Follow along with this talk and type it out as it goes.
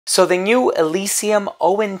So the new Elysium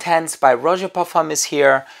Eau Intense by Roja Parfums is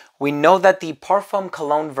here. We know that the Parfum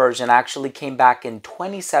Cologne version actually came back in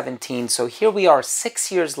 2017. So here we are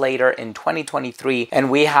 6 years later in 2023 and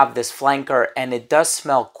we have this flanker and it does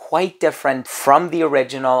smell quite different from the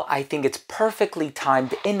original. I think it's perfectly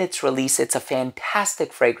timed in its release. It's a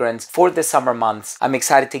fantastic fragrance for the summer months. I'm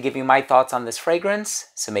excited to give you my thoughts on this fragrance,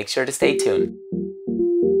 so make sure to stay tuned.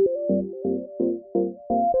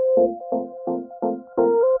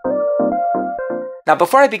 Now,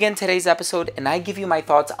 before I begin today's episode and I give you my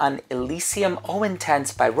thoughts on Elysium Eau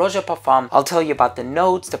Intense by Roja Parfums, I'll tell you about the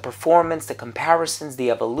notes, the performance, the comparisons, the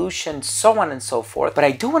evolution, so on and so forth. But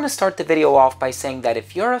I do want to start the video off by saying that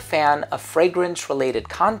if you're a fan of fragrance-related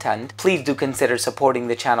content, please do consider supporting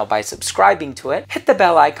the channel by subscribing to it. Hit the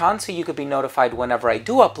bell icon so you could be notified whenever I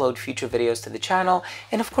do upload future videos to the channel.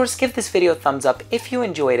 And of course, give this video a thumbs up if you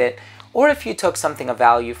enjoyed it, or if you took something of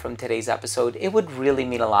value from today's episode. It would really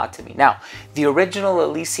mean a lot to me. Now, the original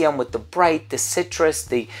Elysium with the bright, the citrus,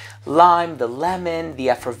 the lime, the lemon, the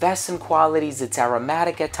effervescent qualities, it's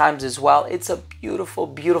aromatic at times as well. It's a beautiful,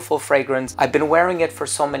 beautiful fragrance. I've been wearing it for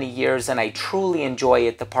so many years and I truly enjoy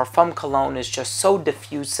it. The Parfum Cologne is just so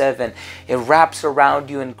diffusive and it wraps around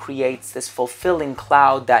you and creates this fulfilling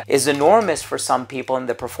cloud that is enormous for some people, and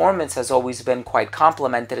the performance has always been quite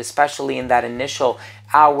complimented, especially in that initial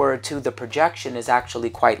hour or two. The projection is actually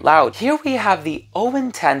quite loud. Here we have the Eau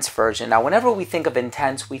Intense version. Now, whenever we think of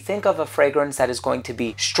intense, we think of a fragrance that is going to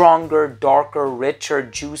be stronger, darker, richer,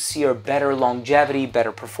 juicier, better longevity,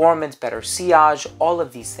 better performance, better sillage, all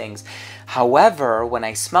of these things. However, when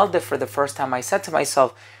I smelled it for the first time, I said to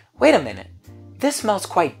myself, wait a minute, this smells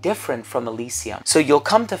quite different from Elysium. So you'll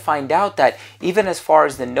come to find out that even as far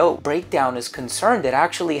as the note breakdown is concerned, it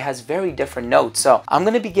actually has very different notes. So I'm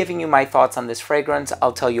going to be giving you my thoughts on this fragrance.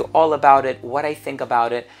 I'll tell you all about it, what I think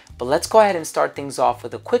about it. But let's go ahead and start things off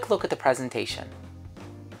with a quick look at the presentation.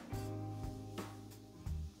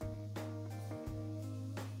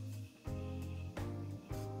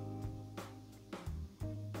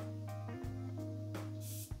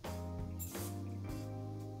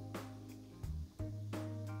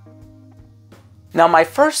 Now, my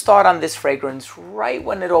first thought on this fragrance, right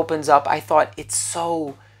when it opens up, I thought it's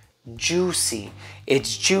so juicy.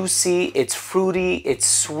 It's juicy, it's fruity, it's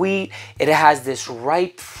sweet. It has this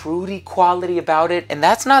ripe, fruity quality about it. And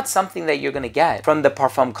that's not something that you're going to get from the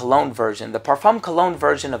Parfum Cologne version. The Parfum Cologne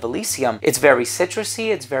version of Elysium, it's very citrusy,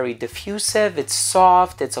 it's very diffusive, it's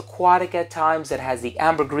soft, it's aquatic at times, it has the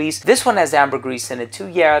ambergris. This one has ambergris in it too.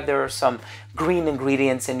 Yeah, there are some green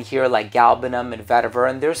ingredients in here like galbanum and vetiver,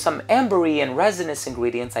 and there's some ambery and resinous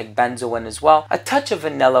ingredients like benzoin as well. A touch of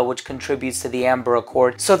vanilla, which contributes to the amber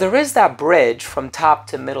accord. So there is that bridge from top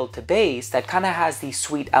to middle to base that kind of has these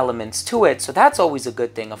sweet elements to it. So that's always a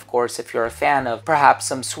good thing, of course, if you're a fan of perhaps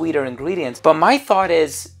some sweeter ingredients. But my thought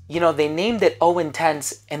is, you know, they named it Eau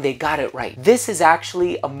Intense and they got it right. This is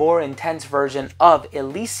actually a more intense version of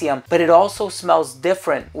Elysium, but it also smells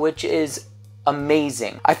different, which is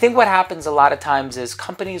amazing. I think what happens a lot of times is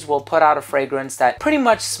companies will put out a fragrance that pretty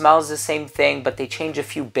much smells the same thing, but they change a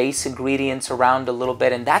few base ingredients around a little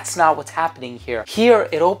bit, and that's not what's happening here. Here,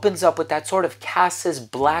 it opens up with that sort of cassis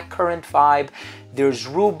blackcurrant vibe. There's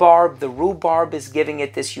rhubarb. The rhubarb is giving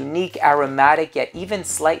it this unique aromatic, yet even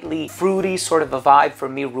slightly fruity sort of a vibe. For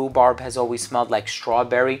me, rhubarb has always smelled like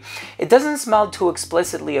strawberry. It doesn't smell too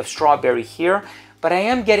explicitly of strawberry here, but I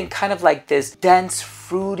am getting kind of like this dense,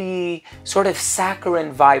 fruity, sort of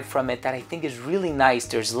saccharine vibe from it that I think is really nice.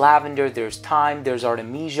 There's lavender, there's thyme, there's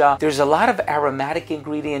artemisia. There's a lot of aromatic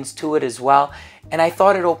ingredients to it as well. And I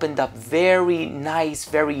thought it opened up very nice,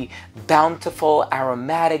 very bountiful,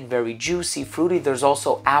 aromatic, very juicy, fruity. There's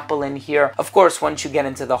also apple in here. Of course, once you get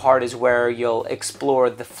into the heart is where you'll explore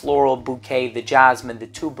the floral bouquet, the jasmine, the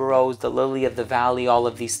tuberose, the lily of the valley, all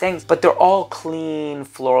of these things. But they're all clean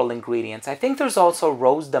floral ingredients. I think there's also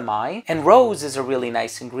rose de mai. And rose is a really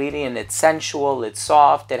nice ingredient. It's sensual, it's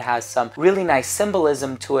soft, it has some really nice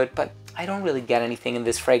symbolism to it, but I don't really get anything in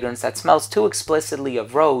this fragrance that smells too explicitly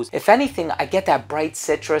of rose. If anything, I get that bright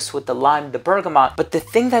citrus with the lime, the bergamot. But the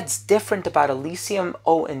thing that's different about Elysium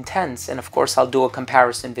Eau Intense, and of course I'll do a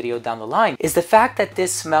comparison video down the line, is the fact that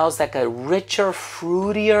this smells like a richer,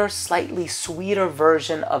 fruitier, slightly sweeter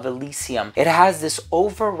version of Elysium. It has this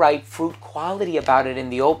overripe fruit quality about it in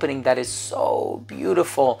the opening that is so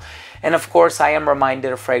beautiful. And of course, I am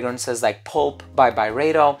reminded of fragrances like Pulp by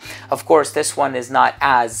Byredo. Of course, this one is not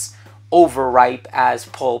as overripe as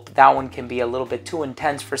Pulp. That one can be a little bit too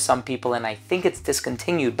intense for some people, and I think it's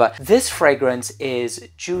discontinued. But this fragrance is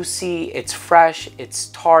juicy, it's fresh, it's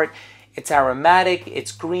tart, it's aromatic,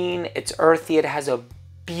 it's green, it's earthy. It has a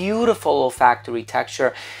beautiful olfactory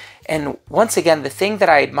texture. And once again, the thing that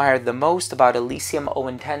I admired the most about Elysium Eau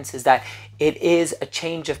Intense is that it is a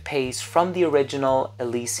change of pace from the original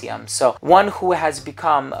Elysium. So one who has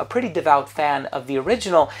become a pretty devout fan of the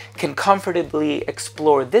original can comfortably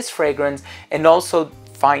explore this fragrance and also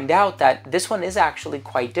find out that this one is actually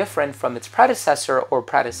quite different from its predecessor or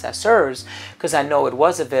predecessors, because I know it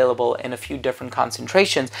was available in a few different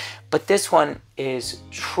concentrations, but this one is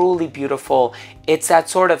truly beautiful. It's that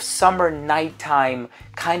sort of summer nighttime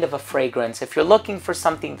kind of a fragrance. If you're looking for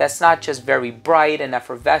something that's not just very bright and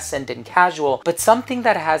effervescent and casual, but something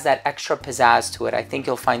that has that extra pizzazz to it, I think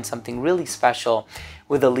you'll find something really special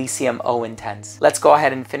with Elysium Eau Intense. Let's go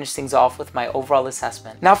ahead and finish things off with my overall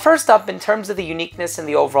assessment. Now, first up, in terms of the uniqueness and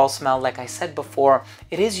the overall smell, like I said before,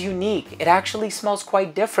 it is unique. It actually smells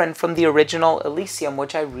quite different from the original Elysium,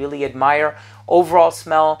 which I really admire. Overall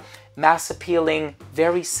smell, mass appealing,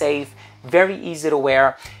 very safe, very easy to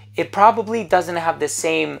wear. It probably doesn't have the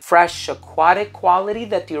same fresh aquatic quality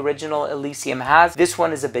that the original Elysium has. This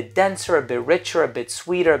one is a bit denser, a bit richer, a bit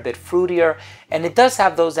sweeter, a bit fruitier, and it does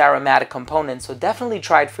have those aromatic components, so definitely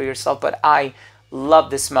try it for yourself. But I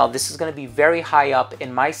love this smell. This is going to be very high up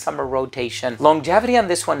in my summer rotation. Longevity on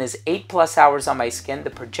this one is 8+ hours on my skin. The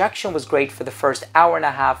projection was great for the first hour and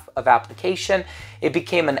a half of application. It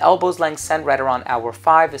became an elbows length scent right around hour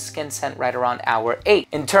 5, a skin scent right around hour 8.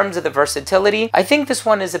 In terms of the versatility, I think this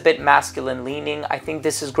one is a bit masculine leaning. I think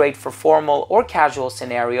this is great for formal or casual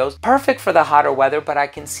scenarios. Perfect for the hotter weather, but I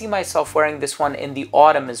can see myself wearing this one in the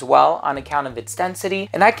autumn as well on account of its density.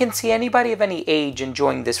 And I can see anybody of any age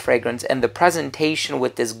enjoying this fragrance, and the presentation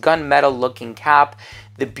with this gunmetal looking cap,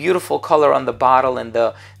 the beautiful color on the bottle, and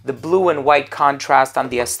the blue and white contrast on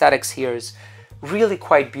the aesthetics here is really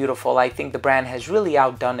quite beautiful. I think the brand has really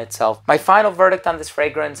outdone itself. My final verdict on this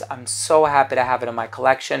fragrance, I'm so happy to have it in my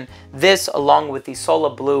collection. This, along with the Sola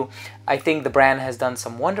Blue, I think the brand has done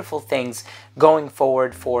some wonderful things going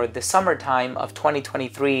forward for the summertime of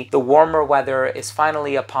 2023. The warmer weather is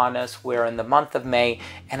finally upon us. We're in the month of May,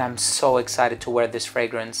 and I'm so excited to wear this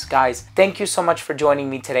fragrance. Guys, thank you so much for joining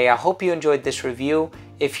me today. I hope you enjoyed this review.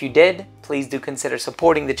 If you did, please do consider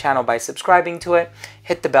supporting the channel by subscribing to it.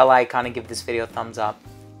 Hit the bell icon and give this video a thumbs up.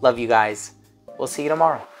 Love you guys. We'll see you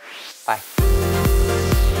tomorrow. Bye.